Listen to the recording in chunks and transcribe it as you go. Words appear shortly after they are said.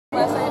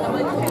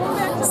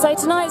So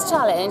tonight's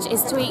challenge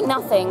is to eat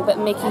nothing but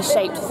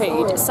Mickey-shaped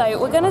food. So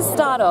we're going to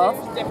start off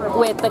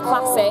with the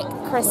classic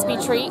crispy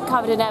treat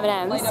covered in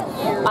M&Ms.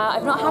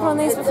 I've not had one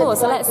of these before,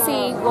 so let's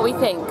see what we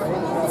think.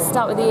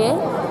 Start with the ear.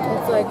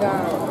 It's like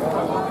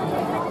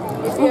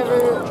if you ever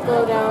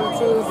go down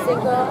to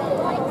Cinco,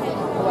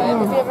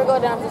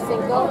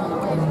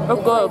 Oh,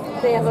 good.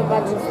 they have a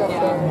bunch of stuff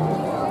there.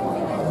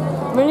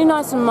 Really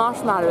nice and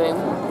marshmallowy.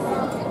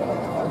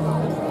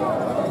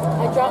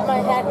 I dropped my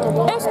hat in the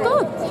water. It's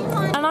good.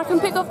 And I can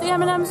pick off the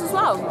M&Ms as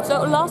well, so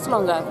it'll last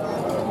longer.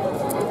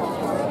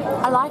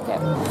 I like it.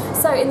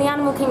 So in the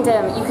animal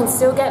kingdom, you can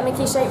still get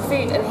Mickey-shaped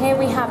food, and here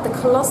we have the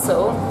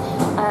colossal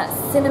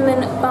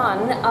cinnamon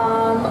bun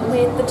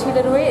with the two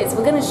little ears.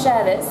 We're going to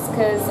share this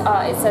because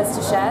it says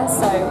to share,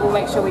 so we'll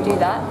make sure we do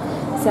that.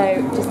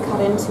 So just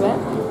cut into it.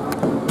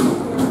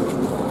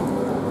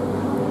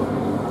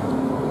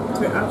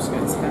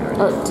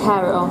 Oh,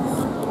 tear it off.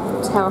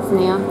 Tear off in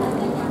the ear.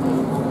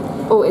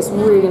 Oh, it's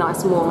really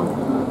nice and warm.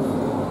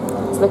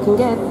 It's looking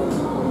good.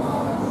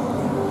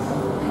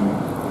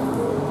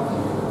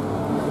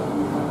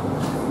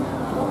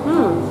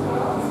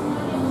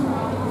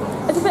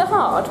 It's a bit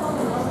hard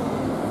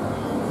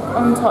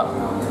on top.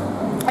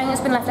 I think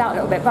it's been left out a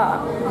little bit, but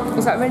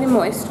it's like really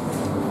moist,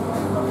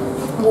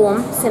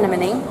 warm,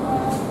 cinnamony,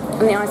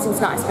 and the icing's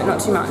nice, but not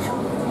too much.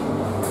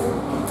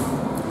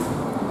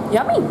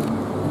 Yummy!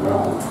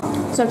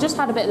 So I've just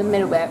had a bit of the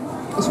middle bit.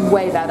 It's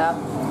way better.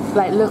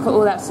 Like, look at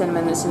all that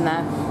cinnamon that's in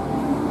there.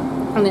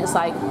 And it's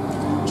like,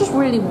 just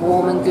really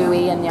warm and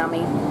gooey and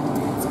yummy.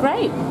 It's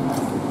great.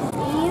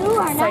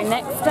 So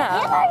next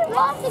up...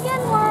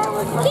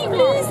 Keep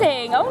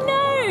losing! Oh no!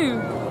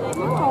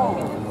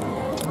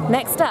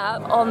 Next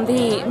up on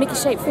the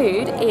Mickey-shaped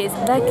food is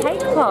the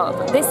cake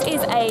pop. This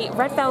is a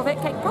red velvet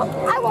cake pop.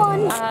 I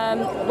won!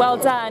 Well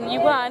done, you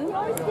won.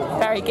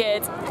 Very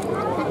good.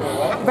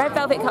 Red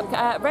velvet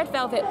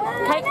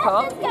cake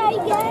pop.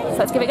 So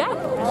let's give it a go.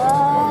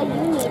 You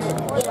need to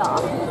get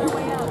off.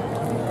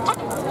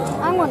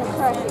 I'm gonna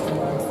crush it.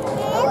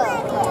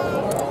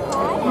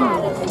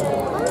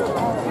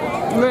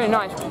 Really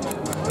nice.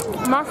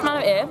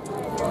 Marshmallow ear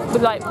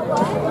with like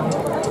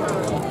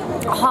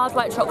hard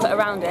white chocolate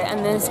around it,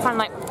 and then it's kind of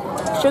like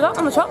sugar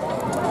on the top,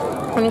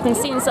 and you can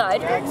see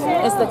inside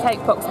is the cake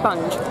pop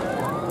sponge.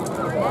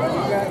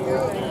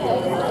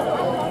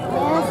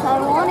 Yes, I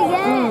won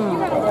again.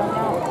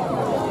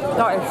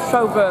 That is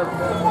so good.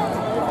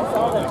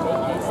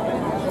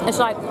 It's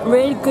like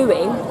really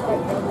gooey.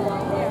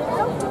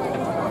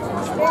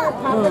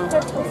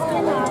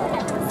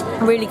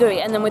 Really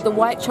gooey, and then with the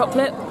white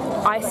chocolate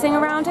icing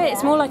around it,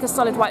 it's more like a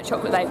solid white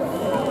chocolate though.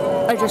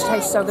 It just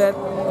tastes so good.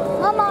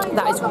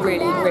 That is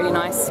really, really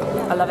nice.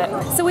 I love it.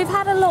 So we've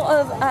had a lot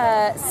of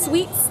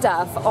sweet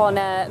stuff on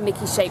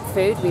Mickey-shaped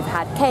food. We've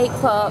had cake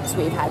pops,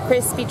 we've had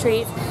crispy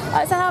treats.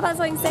 So how about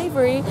something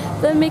savoury?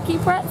 The Mickey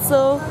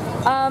pretzel.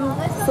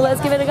 So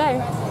let's give it a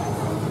go.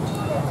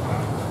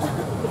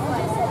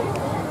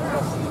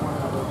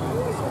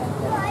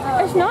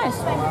 It's nice.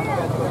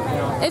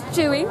 It's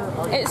chewy.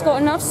 It's got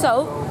enough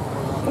salt.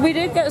 We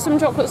did get some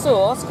chocolate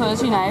sauce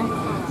because, you know,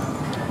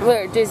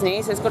 we're at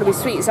Disney, so it's got to be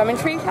sweet. So I'm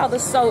intrigued how the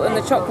salt and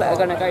the chocolate are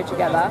going to go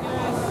together.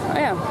 Oh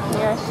yeah.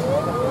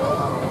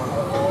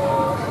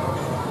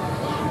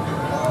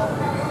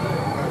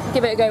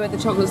 Give it a go with the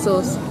chocolate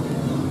sauce.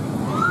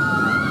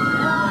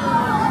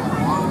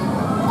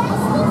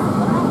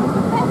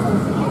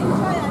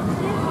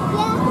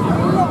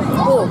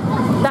 Oh,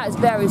 that is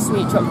very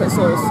sweet chocolate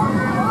sauce.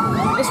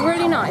 It's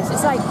really nice.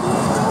 It's like,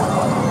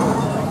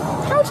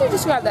 how would you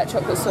describe that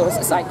chocolate sauce?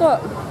 It's like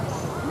got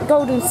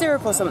golden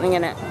syrup or something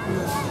in it.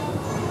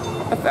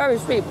 It's very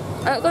sweet.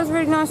 And it goes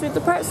really nice with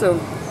the pretzel.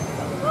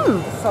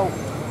 Salt.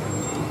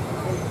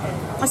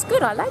 That's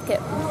good, I like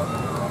it.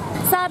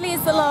 Sadly,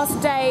 it's the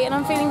last day and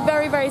I'm feeling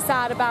very, very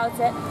sad about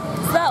it.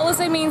 So that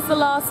also means the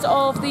last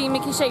of the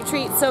Mickey-shaped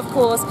treats. So of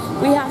course,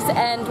 we have to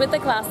end with the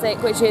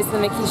classic, which is the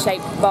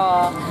Mickey-shaped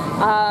bar.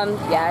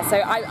 Yeah,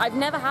 so I've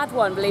never had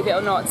one, believe it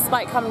or not.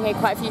 Despite coming here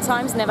quite a few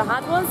times, never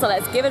had one. So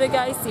let's give it a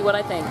go, see what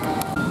I think.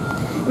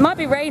 It might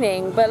be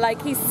raining, but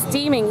like he's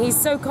steaming, he's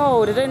so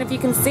cold. I don't know if you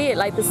can see it,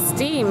 like the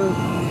steam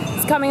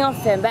is coming off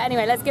him. But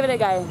anyway, let's give it a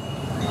go.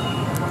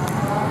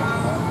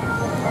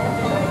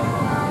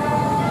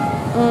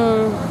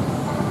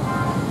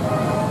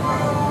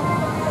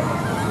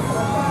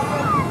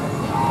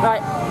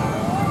 Right,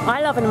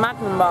 I love a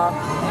Magnum bar,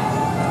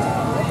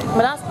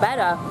 but that's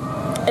better.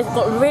 It's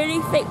got really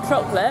thick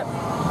chocolate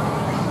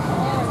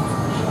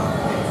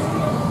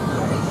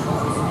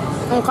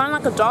and kind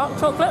of like a dark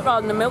chocolate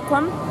rather than the milk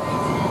one.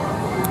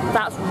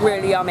 That's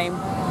really yummy.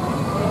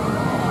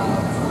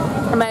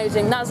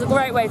 Amazing. That's a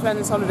great way to end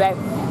this holiday.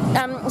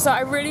 So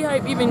I really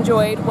hope you've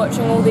enjoyed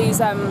watching all these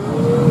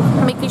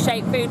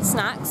Mickey-shaped food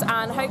snacks,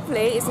 and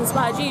hopefully it's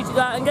inspired you to go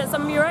out and get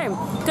some of your own.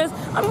 Because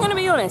I'm going to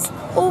be honest,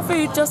 all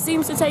food just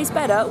seems to taste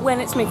better when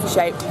it's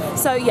Mickey-shaped.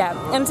 So yeah,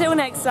 until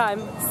next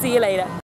time, see you later.